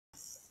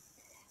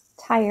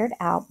Tired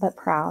out but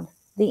proud,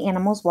 the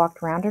animals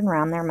walked round and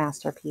round their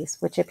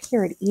masterpiece, which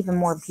appeared even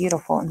more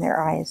beautiful in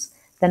their eyes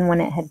than when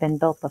it had been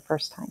built the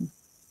first time.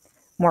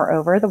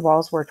 Moreover, the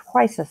walls were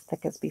twice as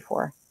thick as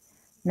before.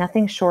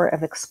 Nothing short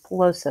of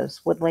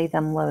explosives would lay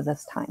them low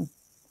this time.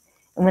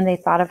 And when they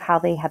thought of how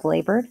they had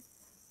labored,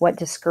 what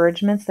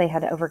discouragements they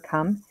had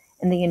overcome,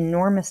 and the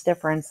enormous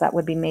difference that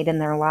would be made in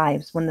their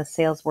lives when the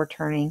sails were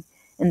turning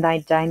and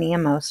the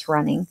dynamos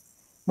running,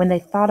 when they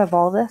thought of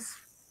all this,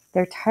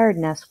 their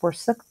tiredness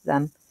forsook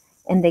them,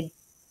 and they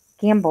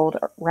gamboled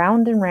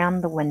round and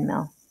round the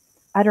windmill,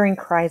 uttering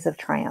cries of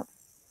triumph.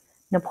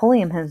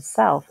 Napoleon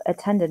himself,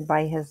 attended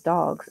by his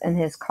dogs and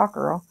his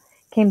cockerel,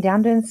 came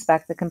down to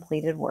inspect the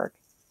completed work.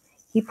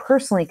 He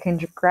personally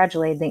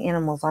congratulated the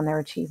animals on their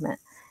achievement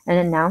and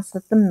announced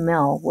that the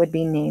mill would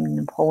be named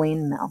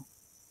Napoleon Mill.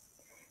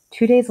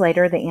 2 days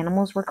later, the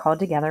animals were called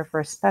together for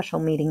a special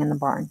meeting in the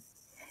barn.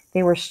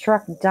 They were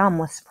struck dumb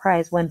with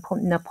surprise when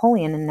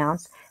Napoleon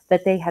announced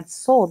that they had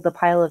sold the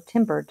pile of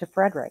timber to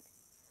Frederick.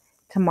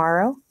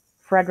 Tomorrow,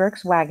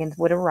 Frederick's wagons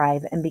would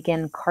arrive and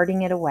begin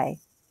carting it away.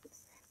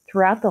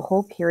 Throughout the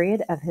whole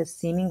period of his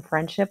seeming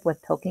friendship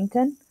with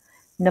Pilkington,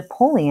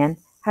 Napoleon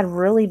had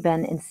really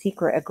been in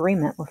secret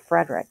agreement with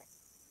Frederick.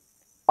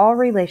 All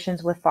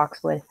relations with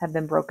Foxwood had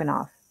been broken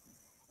off.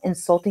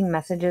 Insulting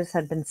messages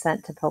had been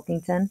sent to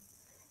Pilkington.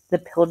 The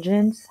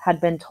Pigeons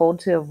had been told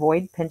to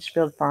avoid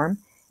Pinchfield Farm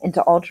and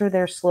to alter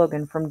their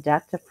slogan from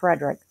Death to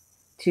Frederick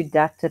to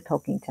Death to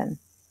Pilkington.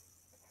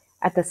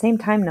 At the same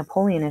time,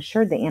 Napoleon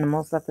assured the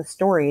animals that the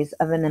stories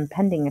of an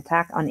impending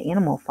attack on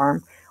Animal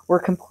Farm were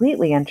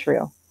completely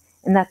untrue,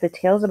 and that the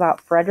tales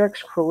about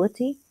Frederick's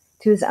cruelty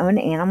to his own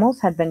animals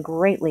had been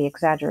greatly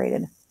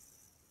exaggerated.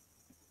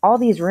 All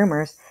these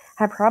rumors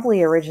had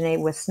probably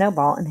originated with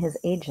Snowball and his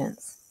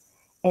agents.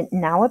 It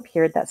now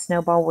appeared that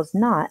Snowball was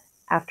not,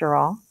 after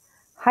all,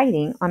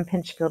 hiding on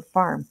Pinchfield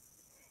Farm,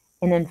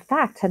 and in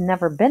fact had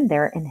never been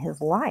there in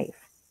his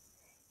life.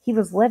 He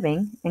was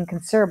living, in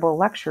considerable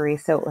luxury,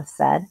 so it was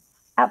said,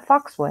 at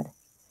Foxwood,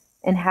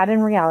 and had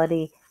in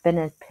reality been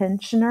a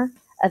pensioner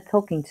of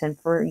Pilkington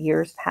for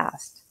years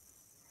past.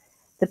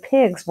 The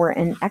pigs were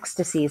in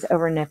ecstasies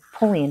over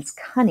Napoleon's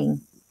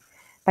cunning.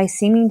 By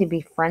seeming to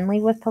be friendly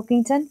with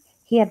Pilkington,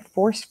 he had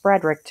forced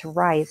Frederick to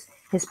raise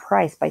his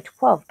price by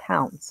 12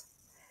 pounds.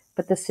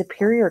 But the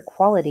superior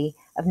quality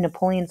of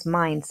Napoleon's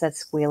mind, said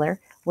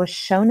Squealer, was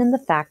shown in the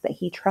fact that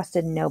he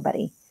trusted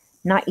nobody,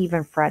 not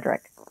even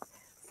Frederick.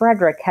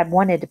 Frederick had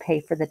wanted to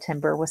pay for the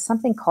timber with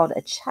something called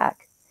a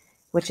check,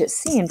 which it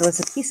seemed was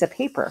a piece of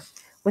paper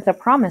with a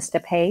promise to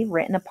pay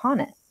written upon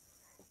it.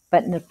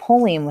 But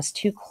Napoleon was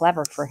too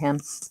clever for him.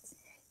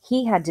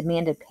 He had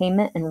demanded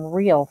payment in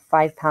real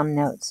 5-pound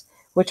notes,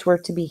 which were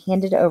to be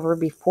handed over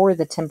before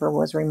the timber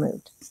was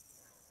removed.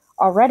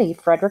 Already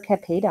Frederick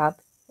had paid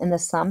up, and the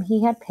sum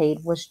he had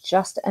paid was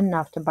just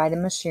enough to buy the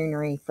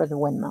machinery for the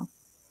windmill.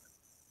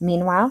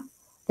 Meanwhile,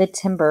 the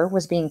timber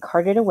was being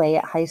carted away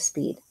at high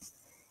speed.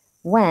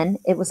 When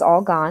it was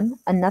all gone,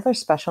 another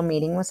special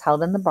meeting was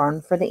held in the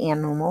barn for the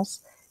animals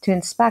to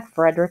inspect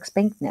Frederick's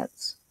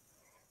banknotes.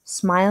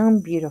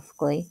 Smiling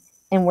beautifully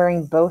and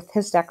wearing both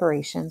his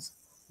decorations,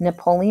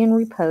 Napoleon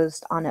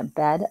reposed on a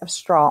bed of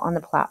straw on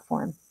the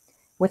platform,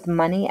 with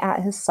money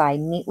at his side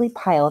neatly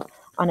piled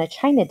on a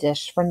china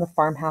dish from the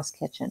farmhouse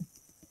kitchen.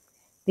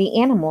 The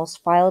animals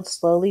filed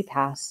slowly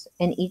past,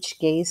 and each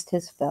gazed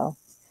his fill,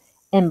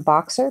 and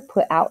Boxer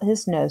put out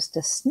his nose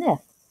to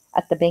sniff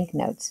at the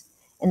banknotes,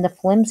 and the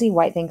flimsy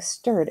white thing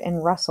stirred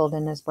and rustled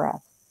in his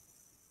breath.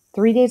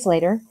 3 days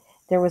later,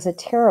 there was a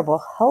terrible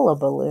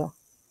hullabaloo.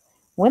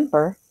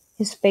 Whymper,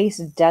 his face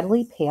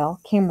deadly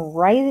pale, came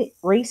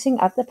racing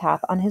up the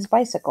path on his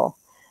bicycle,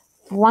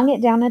 flung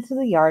it down into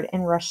the yard,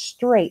 and rushed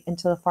straight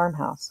into the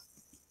farmhouse.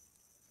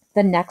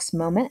 The next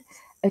moment,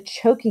 a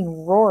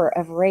choking roar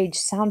of rage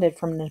sounded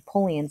from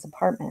Napoleon's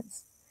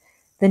apartments.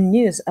 The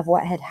news of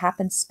what had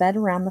happened sped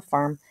around the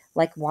farm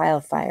like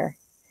wildfire.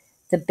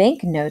 The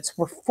bank notes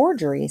were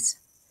forgeries.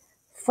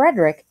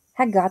 Frederick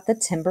had got the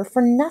timber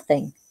for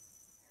nothing.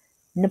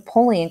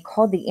 Napoleon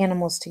called the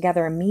animals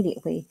together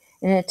immediately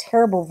and in a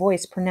terrible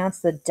voice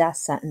pronounced the death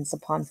sentence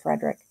upon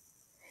Frederick.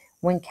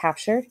 When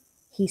captured,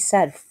 he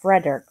said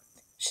Frederick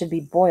should be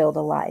boiled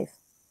alive.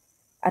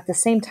 At the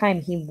same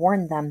time, he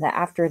warned them that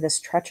after this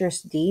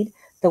treacherous deed,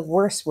 the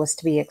worst was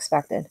to be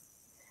expected.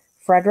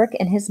 Frederick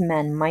and his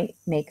men might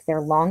make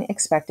their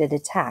long-expected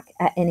attack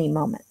at any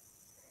moment.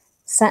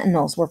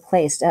 Sentinels were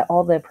placed at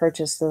all the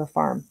approaches to the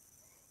farm.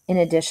 In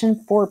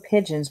addition, 4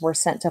 pigeons were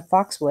sent to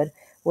Foxwood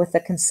with a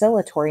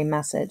conciliatory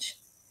message,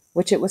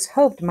 which it was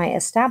hoped might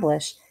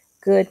establish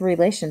good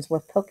relations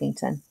with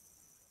Pilkington.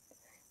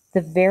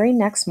 The very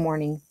next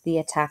morning, the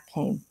attack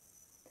came.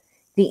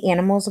 The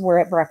animals were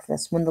at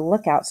breakfast when the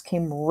lookouts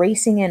came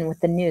racing in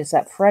with the news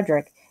that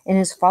Frederick and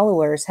his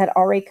followers had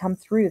already come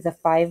through the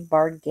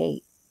 5-barred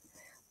gate.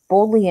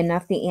 Boldly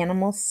enough, the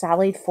animals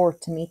sallied forth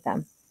to meet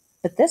them,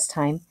 but this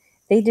time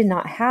they did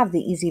not have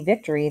the easy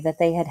victory that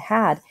they had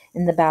had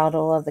in the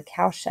Battle of the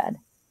Cowshed.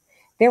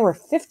 There were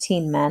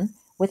 15 men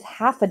with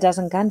half a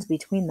dozen guns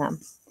between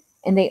them,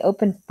 and they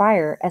opened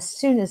fire as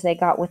soon as they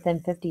got within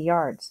 50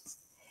 yards.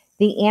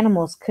 The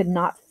animals could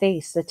not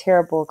face the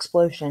terrible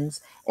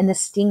explosions and the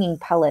stinging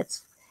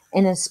pellets,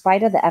 and in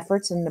spite of the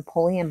efforts of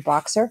Napoleon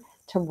Boxer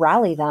to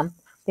rally them,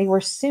 they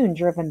were soon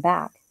driven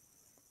back.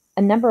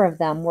 A number of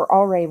them were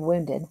already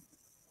wounded.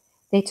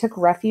 They took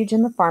refuge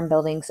in the farm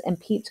buildings and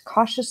peeped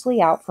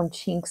cautiously out from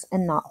chinks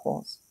and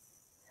knotholes.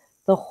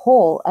 The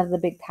whole of the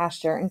big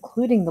pasture,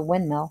 including the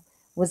windmill,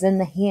 was in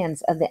the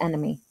hands of the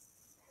enemy.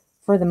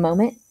 For the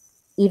moment,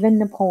 even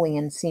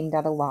Napoleon seemed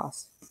at a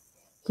loss.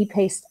 He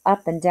paced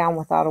up and down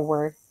without a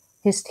word,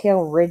 his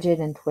tail rigid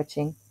and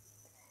twitching.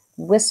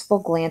 Wistful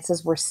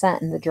glances were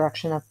sent in the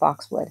direction of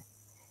Foxwood.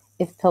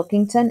 If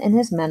Pilkington and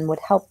his men would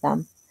help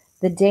them,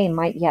 the day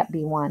might yet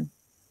be won.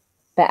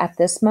 But at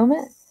this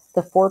moment,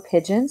 the 4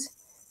 pigeons,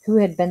 who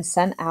had been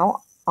sent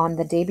out on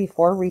the day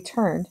before,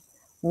 returned,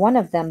 one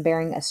of them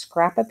bearing a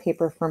scrap of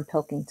paper from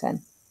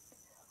Pilkington.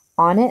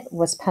 On it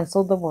was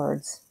penciled the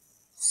words,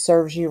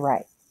 "Serves you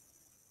right."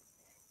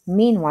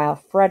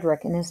 Meanwhile,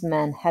 Frederick and his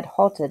men had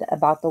halted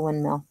about the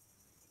windmill.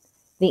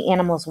 The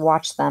animals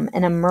watched them,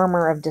 and a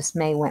murmur of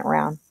dismay went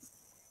round.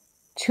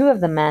 2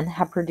 of the men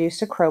had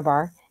produced a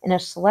crowbar and a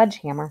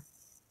sledgehammer.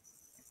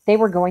 They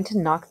were going to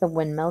knock the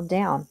windmill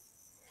down.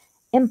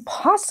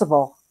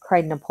 "Impossible!"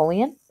 cried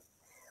Napoleon.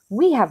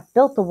 "We have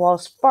built the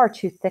walls far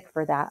too thick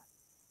for that.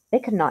 They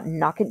could not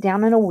knock it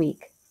down in a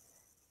week.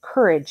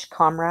 Courage,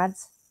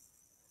 comrades!"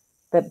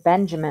 But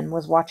Benjamin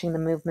was watching the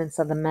movements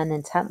of the men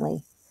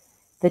intently.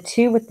 The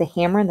 2 with the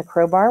hammer and the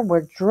crowbar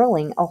were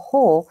drilling a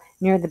hole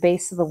near the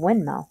base of the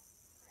windmill.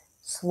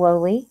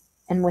 Slowly,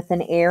 and with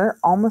an air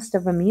almost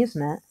of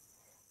amusement,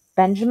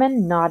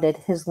 Benjamin nodded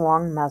his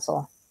long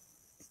muzzle.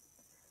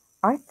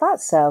 "I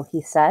thought so,"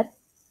 he said.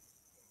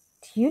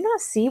 "Do you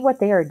not see what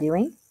they are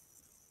doing?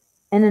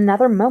 In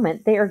another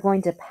moment they are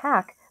going to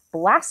pack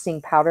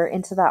blasting powder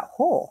into that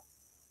hole."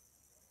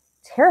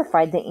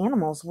 Terrified, the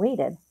animals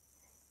waited.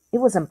 It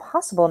was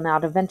impossible now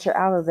to venture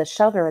out of the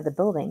shelter of the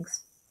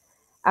buildings.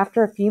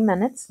 After a few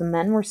minutes, the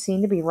men were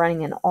seen to be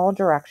running in all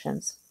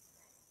directions.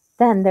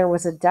 Then there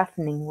was a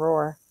deafening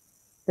roar.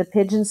 The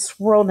pigeons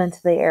swirled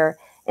into the air,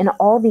 and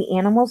all the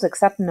animals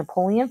except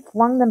Napoleon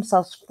flung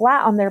themselves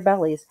flat on their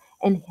bellies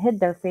and hid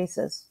their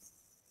faces.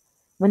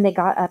 When they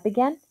got up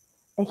again,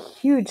 a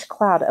huge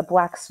cloud of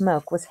black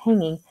smoke was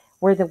hanging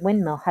where the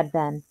windmill had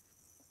been.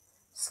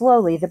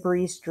 Slowly the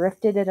breeze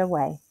drifted it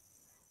away.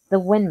 The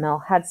windmill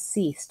had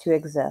ceased to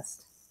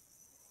exist.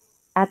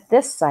 At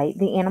this sight,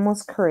 the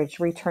animals' courage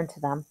returned to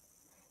them.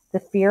 The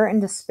fear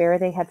and despair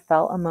they had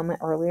felt a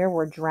moment earlier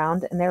were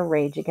drowned in their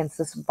rage against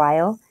this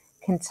vile,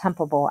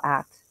 contemptible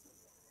act.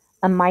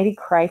 A mighty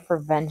cry for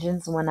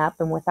vengeance went up,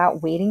 and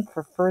without waiting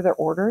for further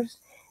orders,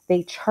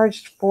 they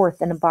charged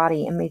forth in a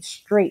body and made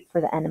straight for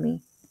the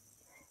enemy.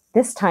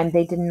 This time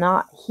they did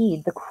not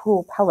heed the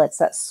cruel pellets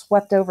that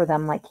swept over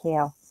them like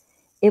hail.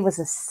 It was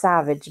a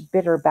savage,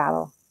 bitter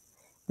battle.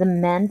 The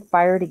men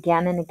fired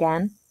again and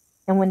again,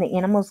 and when the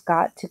animals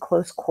got to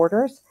close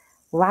quarters,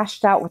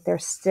 lashed out with their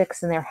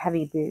sticks and their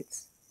heavy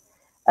boots.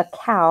 A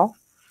cow,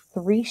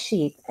 3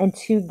 sheep, and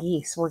 2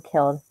 geese were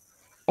killed,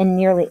 and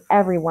nearly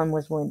everyone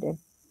was wounded.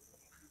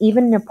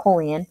 Even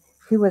Napoleon,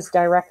 who was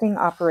directing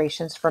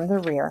operations from the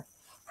rear,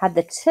 had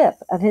the tip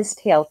of his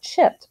tail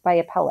chipped by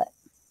a pellet.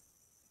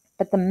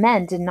 But the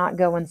men did not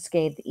go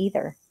unscathed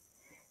either.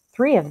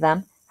 3 of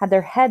them had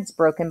their heads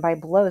broken by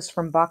blows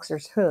from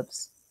Boxer's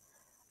hoofs.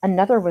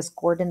 Another was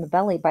gored in the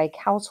belly by a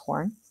cow's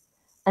horn.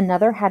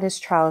 Another had his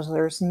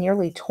trousers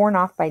nearly torn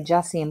off by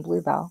Jessie and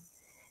Bluebell.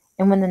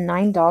 And when the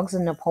 9 dogs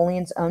of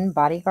Napoleon's own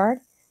bodyguard,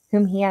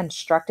 whom he had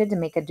instructed to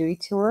make a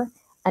detour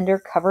under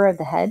cover of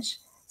the hedge,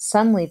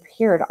 suddenly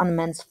appeared on the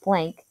men's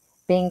flank,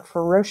 baying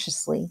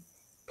ferociously,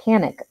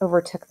 panic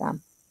overtook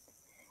them.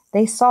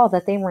 They saw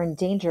that they were in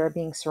danger of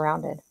being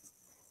surrounded.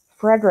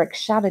 Frederick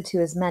shouted to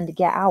his men to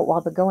get out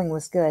while the going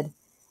was good.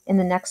 In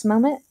the next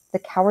moment, the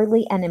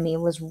cowardly enemy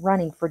was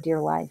running for dear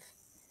life.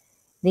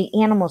 The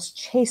animals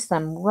chased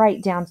them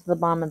right down to the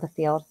bottom of the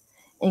field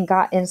and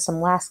got in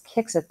some last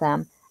kicks at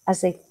them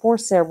as they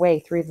forced their way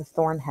through the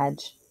thorn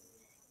hedge.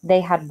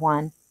 They had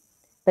won,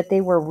 but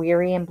they were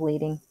weary and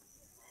bleeding.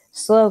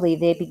 Slowly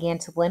they began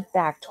to limp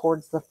back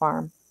towards the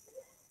farm.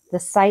 The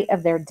sight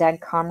of their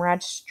dead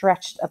comrades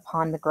stretched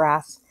upon the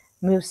grass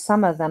moved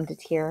some of them to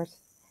tears,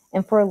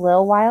 and for a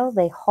little while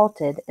they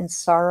halted in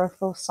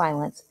sorrowful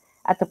silence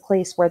at the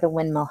place where the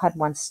windmill had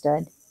once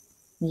stood.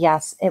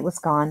 Yes, it was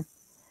gone.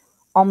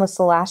 Almost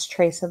the last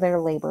trace of their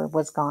labor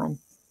was gone.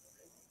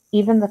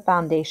 Even the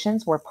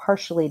foundations were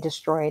partially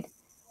destroyed,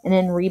 and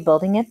in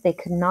rebuilding it they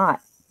could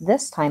not,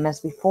 this time as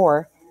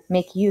before,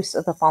 make use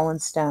of the fallen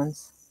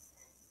stones.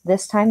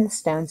 This time the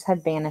stones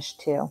had vanished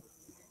too.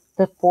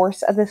 The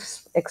force of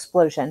this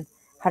explosion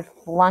had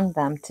flung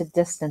them to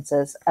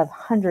distances of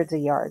hundreds of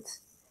yards.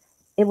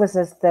 It was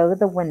as though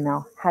the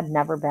windmill had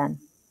never been.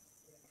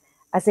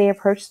 As they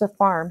approached the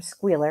farm,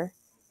 Squealer,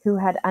 who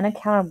had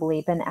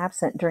unaccountably been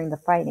absent during the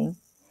fighting,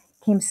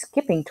 came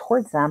skipping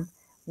towards them,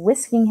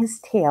 whisking his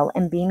tail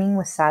and beaming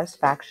with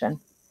satisfaction,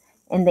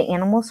 and the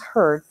animals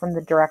heard from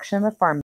the direction of the farm